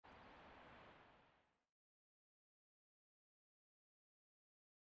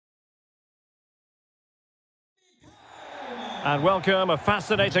And welcome, a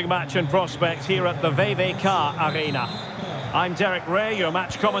fascinating match in prospect here at the VVK Arena. I'm Derek Ray, your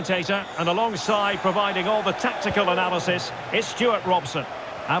match commentator, and alongside providing all the tactical analysis is Stuart Robson.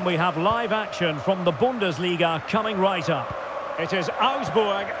 And we have live action from the Bundesliga coming right up. It is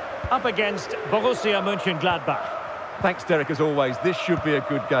Augsburg up against Borussia Gladbach. Thanks, Derek, as always. This should be a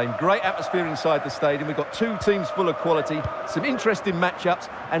good game. Great atmosphere inside the stadium. We've got two teams full of quality, some interesting matchups,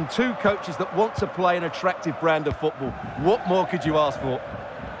 and two coaches that want to play an attractive brand of football. What more could you ask for?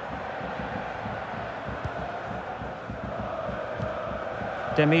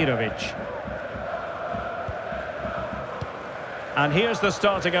 Demirovic. And here's the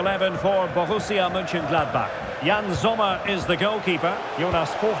starting 11 for Borussia Gladbach. Jan Sommer is the goalkeeper.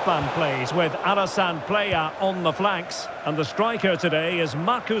 Jonas Hofmann plays with Alassane Plea on the flanks. And the striker today is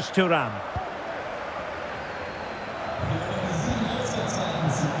Marcus Thuram.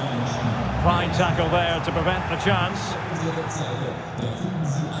 Fine tackle there to prevent the chance.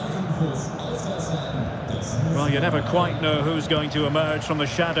 Well, you never quite know who's going to emerge from the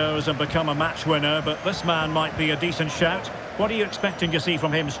shadows and become a match winner, but this man might be a decent shout. What are you expecting to see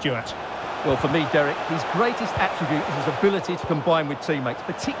from him, Stuart? Well, for me, Derek, his greatest attribute is his ability to combine with teammates,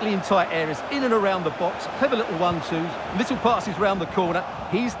 particularly in tight areas, in and around the box, clever little 1-2s, little passes round the corner.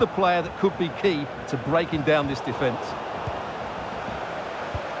 He's the player that could be key to breaking down this defence.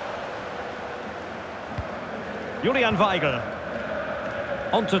 Julian Weigl.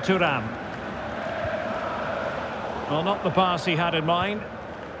 On to Thuram. Well, not the pass he had in mind.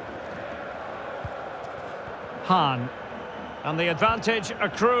 Hahn. And the advantage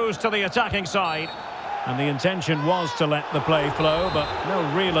accrues to the attacking side. And the intention was to let the play flow, but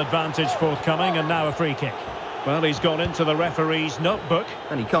no real advantage forthcoming, and now a free kick. Well, he's gone into the referee's notebook.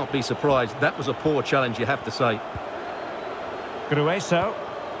 And he can't be surprised. That was a poor challenge, you have to say. Grueso.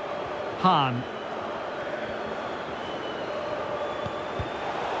 Hahn.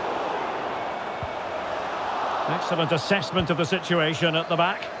 Excellent assessment of the situation at the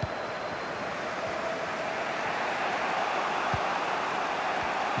back.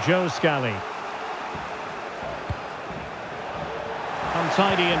 Joe Scally.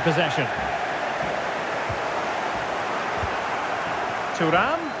 Untidy in possession.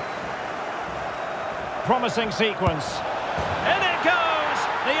 Thuram. Promising sequence. In it goes!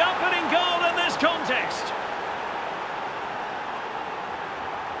 The opening goal in this contest.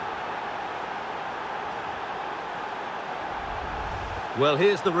 Well,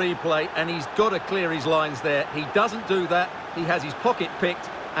 here's the replay, and he's got to clear his lines there. He doesn't do that. He has his pocket picked,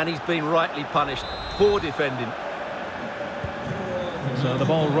 and he's been rightly punished. Poor defending. So the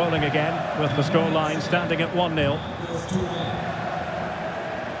ball rolling again with the scoreline standing at 1-0.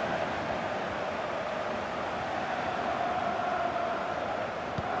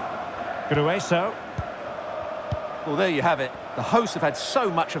 Grueso. Well, there you have it. The hosts have had so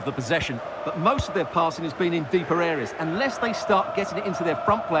much of the possession, but most of their passing has been in deeper areas. Unless they start getting it into their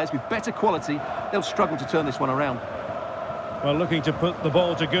front players with better quality, they'll struggle to turn this one around. Well, looking to put the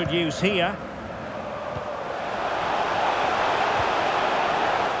ball to good use here.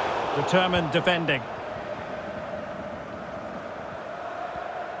 Determined defending.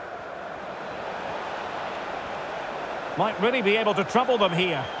 Might really be able to trouble them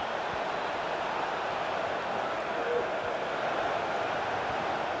here.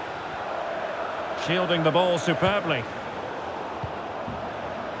 Shielding the ball superbly.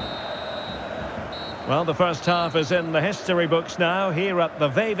 Well, the first half is in the history books now here at the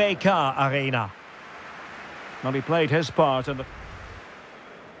VVK Arena. Well, he played his part in the...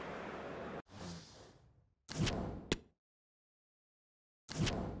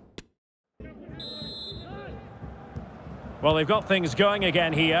 Well, they've got things going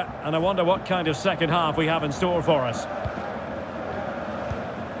again here, and I wonder what kind of second half we have in store for us.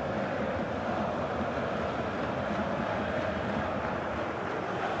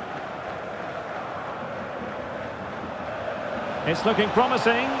 It's looking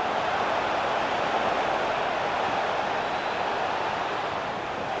promising.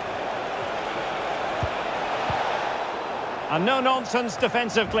 A no-nonsense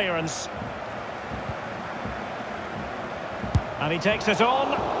defensive clearance. And he takes it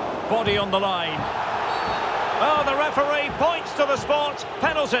on. Body on the line. Oh, the referee points to the spot.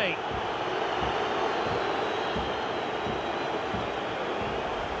 Penalty.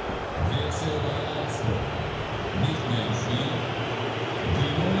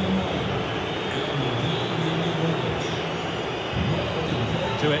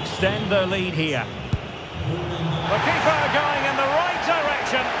 To extend their lead here. The keeper going in the right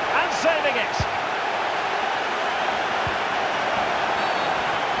direction and saving it.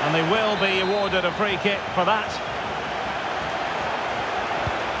 And they will be awarded a free kick for that.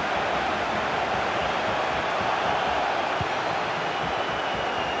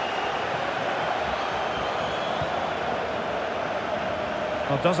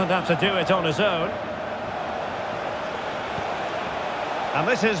 Well, doesn't have to do it on his own. And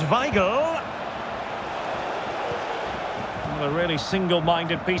this is Weigl. Well, a really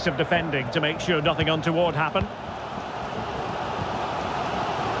single-minded piece of defending to make sure nothing untoward happened.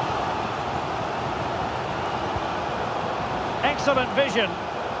 Excellent vision.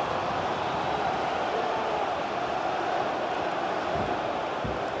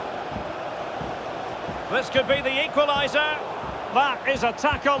 This could be the equaliser. That is a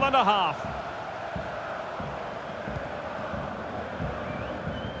tackle and a half.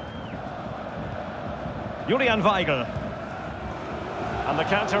 Julian Weigl. And the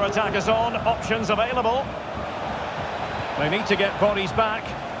counter-attack is on. Options available. They need to get bodies back.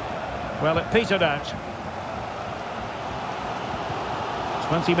 Well, it petered out.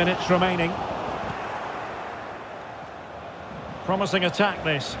 20 minutes remaining. Promising attack,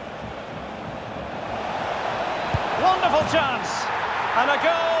 this. Wonderful chance. And a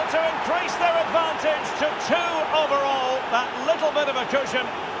goal to increase their advantage to 2 overall. That little bit of a cushion.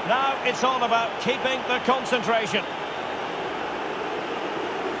 Now it's all about keeping the concentration.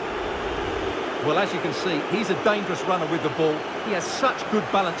 Well, as you can see, he's a dangerous runner with the ball. He has such good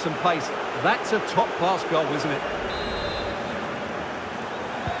balance and pace. That's a top-class goal, isn't it?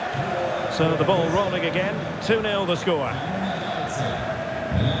 So the ball rolling again. 2-0 the score.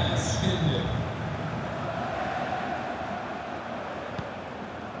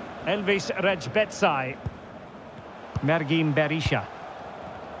 Elvis Rejbetsai. Mergim Berisha.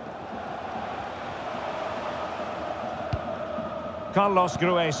 Carlos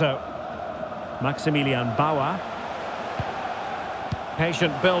Grueso. Maximilian Bauer.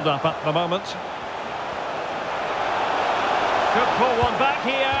 Patient build-up at the moment. Could pull one back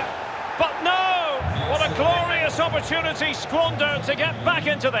here. But no! What a glorious opportunity squandered to get back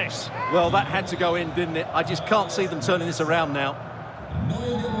into this. Well, that had to go in, didn't it? I just can't see them turning this around now.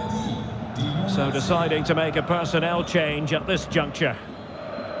 So deciding to make a personnel change at this juncture.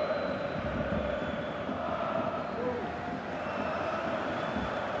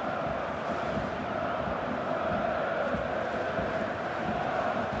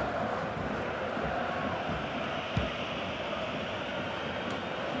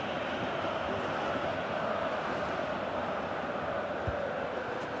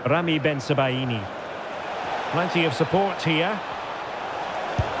 Rami Bensebaini. Plenty of support here.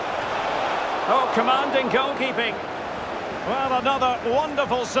 Oh, commanding goalkeeping. Well, another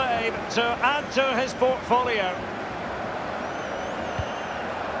wonderful save to add to his portfolio.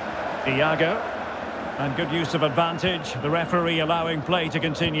 Iago. And good use of advantage. The referee allowing play to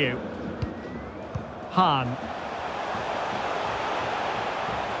continue. Hahn.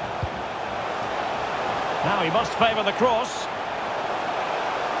 Now he must favour the cross.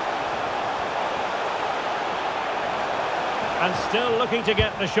 And still looking to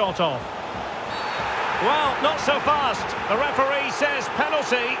get the shot off. Well, not so fast. The referee says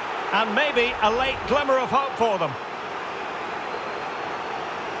penalty, and maybe a late glimmer of hope for them.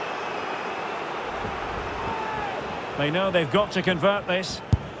 They know they've got to convert this.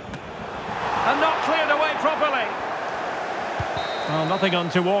 And not cleared away properly. Well, nothing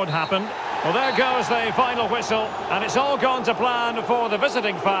untoward happened. Well, there goes the final whistle, and it's all gone to plan for the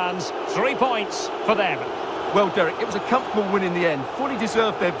visiting fans. 3 points for them. Well, Derek, it was a comfortable win in the end. Fully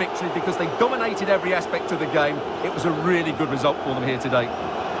deserved their victory because they dominated every aspect of the game. It was a really good result for them here today.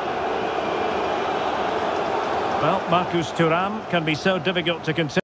 Well, Marcus Thuram can be so difficult to consider.